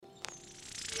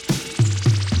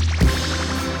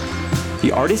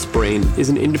The artist's brain is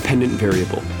an independent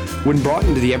variable. When brought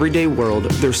into the everyday world,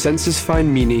 their senses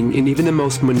find meaning in even the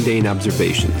most mundane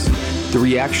observations. The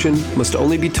reaction must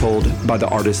only be told by the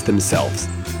artists themselves.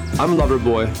 I'm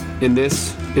Loverboy, and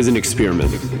this is an experiment.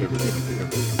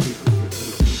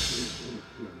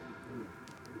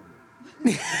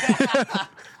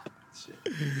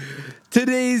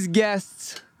 Today's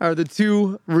guests are the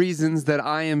two reasons that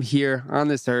I am here on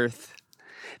this earth.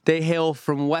 They hail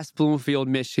from West Bloomfield,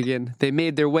 Michigan. They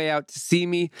made their way out to see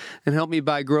me and help me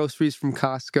buy groceries from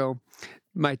Costco.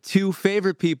 My two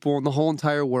favorite people in the whole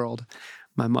entire world,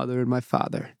 my mother and my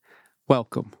father.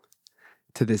 Welcome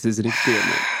to This Is an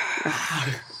Experiment.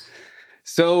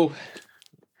 So,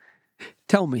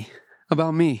 tell me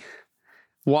about me.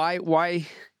 Why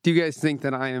do you guys think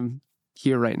that I am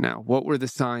here right now? What were the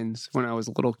signs when I was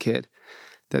a little kid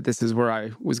that this is where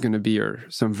I was going to be, or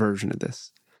some version of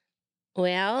this?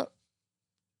 Well,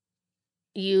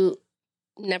 you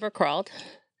never crawled.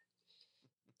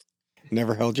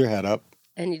 Never held your head up.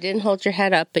 And you didn't hold your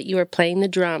head up, but you were playing the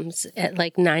drums at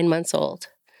like 9 months old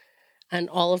on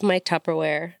all of my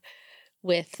Tupperware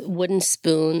with wooden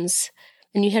spoons.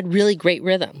 And you had really great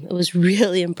rhythm. It was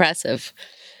really impressive.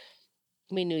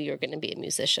 We knew you were going to be a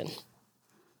musician.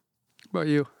 What about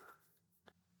you?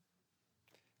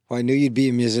 Well, I knew you'd be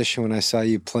a musician when I saw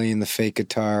you playing the fake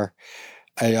guitar.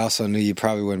 I also knew you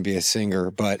probably wouldn't be a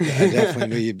singer, but I definitely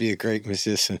knew you'd be a great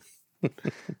musician.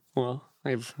 Well,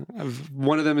 I've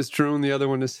one of them is true and the other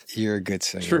one is You're a good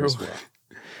singer true. as well.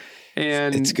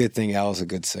 And it's a good thing Al's a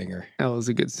good singer. Elle is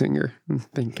a good singer.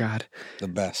 Thank God. The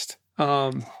best.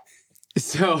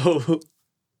 So,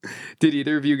 did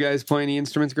either of you guys play any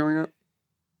instruments growing up?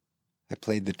 I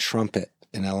played the trumpet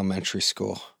in elementary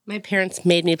school. My parents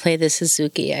made me play the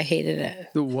Suzuki. I hated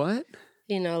it. The what?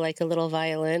 You know, like a little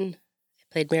violin.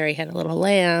 I played Mary Had a Little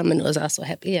Lamb, and it was also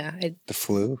happy. Yeah. The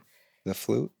flute,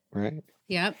 right?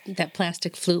 Yep, that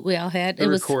plastic flute we all had. The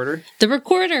recorder? The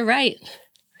recorder, right.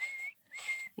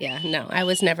 Yeah, no, I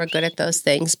was never good at those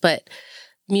things, but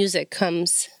music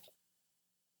comes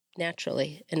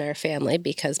naturally in our family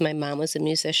because my mom was a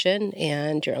musician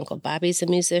and your Uncle Bobby's a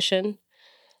musician.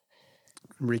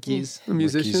 Ricky's a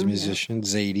musician. Ricky's a musician.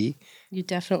 Zadie. You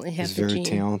definitely have He's the very gene.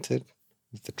 talented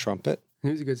with the trumpet. He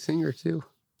was a good singer, too.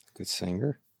 Good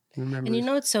singer. And you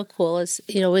know what's so cool is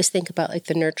you always think about like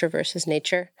the nurture versus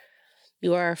nature.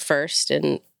 You are our first,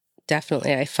 and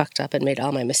definitely I fucked up and made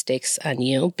all my mistakes on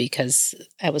you because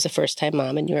I was a first-time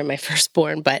mom and you were my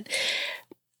firstborn, but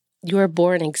you were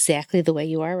born exactly the way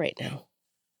you are right now.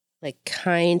 Like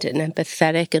kind and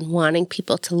empathetic and wanting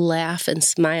people to laugh and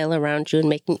smile around you and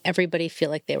making everybody feel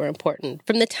like they were important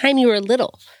from the time you were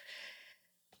little.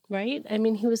 Right? I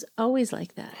mean, he was always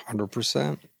like that.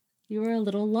 100%. You were a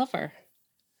little lover.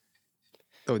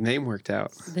 The name worked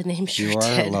out. The name sure You are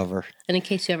did. a lover. And in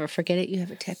case you ever forget it, you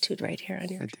have it tattooed right here on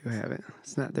your... I do have it.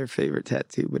 It's not their favorite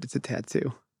tattoo, but it's a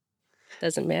tattoo.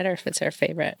 Doesn't matter if it's our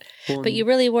favorite. Well, But you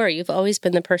really were. You've always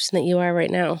been the person that you are right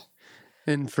now.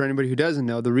 And for anybody who doesn't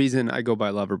know, the reason I go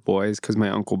by Loverboy is because my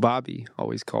Uncle Bobby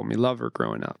always called me Lover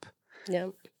growing up. Yeah.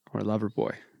 Or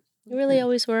Loverboy. You really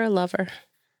always were a lover.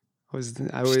 I was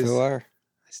Still are.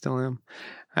 I still am.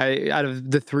 Out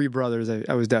of the three brothers,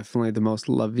 I was definitely the most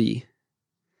lovey.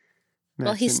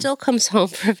 Well, he still comes home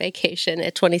for vacation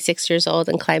at 26 years old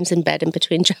and climbs in bed in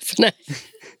between Jeff and I.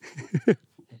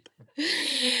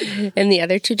 And the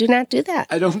other two do not do that.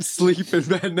 I don't sleep in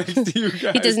bed next to you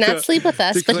guys. He does not sleep with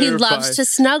us, but he loves to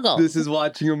snuggle. This is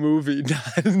watching a movie.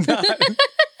 That's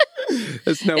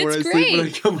not where I sleep when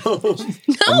I come home.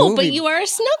 No, but you are a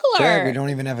snuggler. Dad, we don't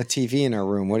even have a TV in our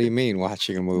room. What do you mean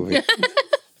watching a movie?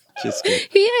 Just kidding.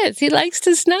 He is. He likes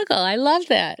to snuggle. I love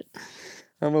that.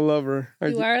 I'm a lover.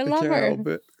 You are a lover. I can't help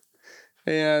it.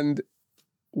 And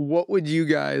what would you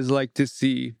guys like to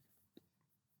see?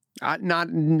 What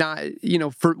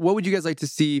would you guys like to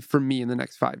see from me in the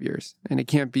next 5 years? And it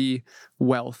can't be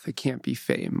wealth. It can't be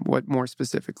fame. What more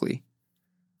specifically?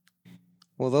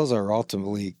 Well, those are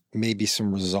ultimately maybe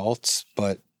some results,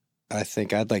 but I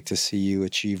think I'd like to see you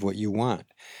achieve what you want.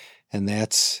 And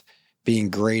that's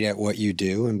being great at what you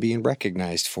do and being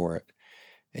recognized for it.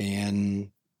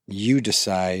 And you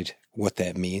decide what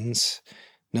that means.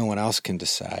 No one else can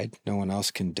decide. No one else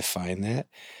can define that.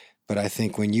 But I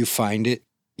think when you find it,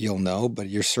 you'll know, but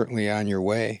you're certainly on your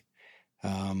way.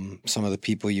 Some of the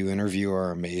people you interview are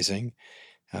amazing.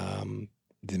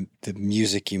 The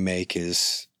music you make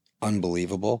is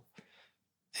unbelievable.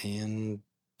 And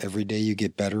every day you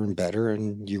get better and better,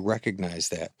 and you recognize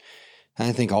that. And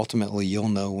I think ultimately you'll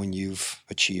know when you've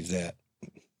achieved that.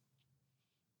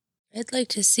 I'd like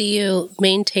to see you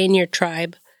maintain your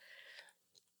tribe.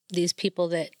 These people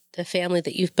that the family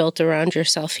that you've built around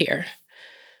yourself here.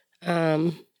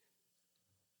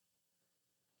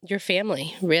 Your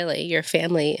family, really, your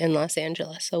family in Los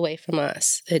Angeles, away from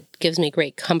us. It gives me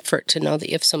great comfort to know that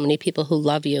you have so many people who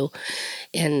love you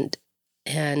and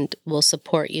will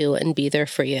support you and be there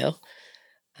for you.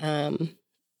 Of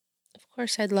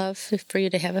course, I'd love for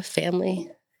you to have a family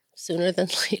sooner than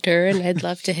later, and I'd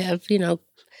love to have,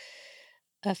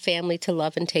 a family to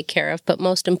love and take care of. But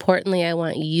most importantly, I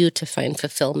want you to find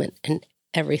fulfillment in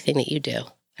everything that you do.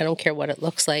 I don't care what it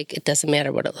looks like. It doesn't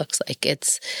matter what it looks like.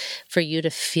 It's for you to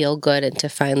feel good and to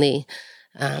finally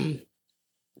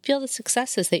feel the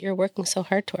successes that you're working so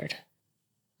hard toward.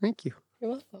 Thank you.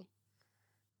 You're welcome.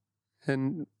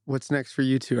 And what's next for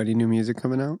you two? Any new music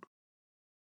coming out?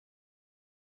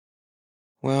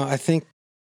 Well, I think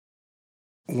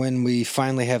when we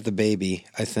finally have the baby,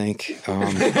 I think.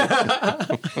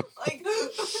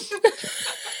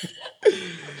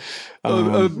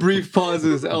 A brief pause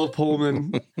as L.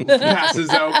 Pullman passes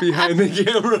out behind the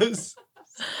cameras.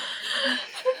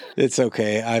 It's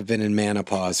okay. I've been in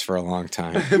menopause for a long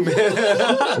time.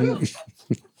 That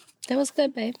was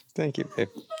good, babe. Thank you, babe.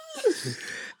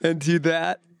 And to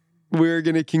that, we're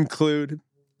going to conclude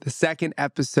the second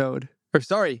episode. Or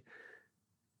sorry,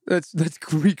 let's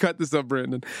recut this up,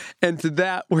 Brandon. And to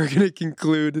that, we're going to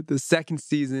conclude the second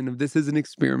season of This Is an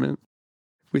Experiment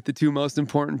with the two most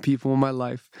important people in my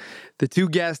life. The two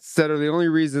guests that are the only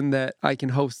reason that I can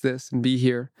host this and be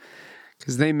here,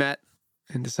 because they met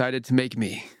and decided to make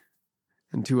me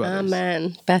and two others.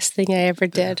 Amen. Best thing I ever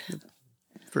did.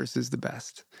 Versus the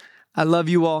best. I love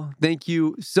you all. Thank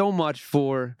you so much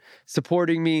for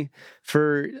supporting me,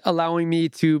 for allowing me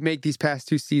to make these past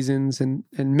two seasons and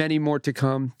many more to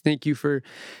come. Thank you for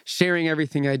sharing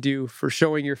everything I do, for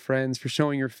showing your friends, for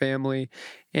showing your family.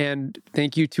 And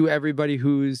thank you to everybody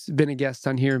who's been a guest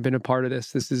on here and been a part of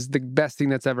this. This is the best thing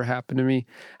that's ever happened to me.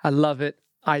 I love it.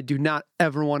 I do not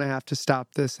ever want to have to stop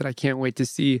this, and I can't wait to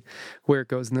see where it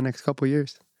goes in the next couple of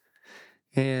years.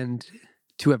 And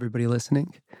to everybody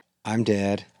listening, I'm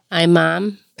Dad. I'm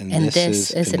Mom, And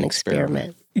this is an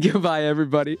experiment. Goodbye,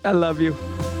 everybody. I love you.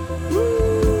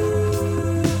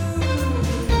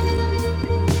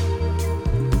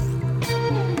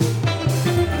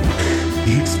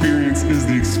 The experience is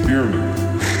the experiment.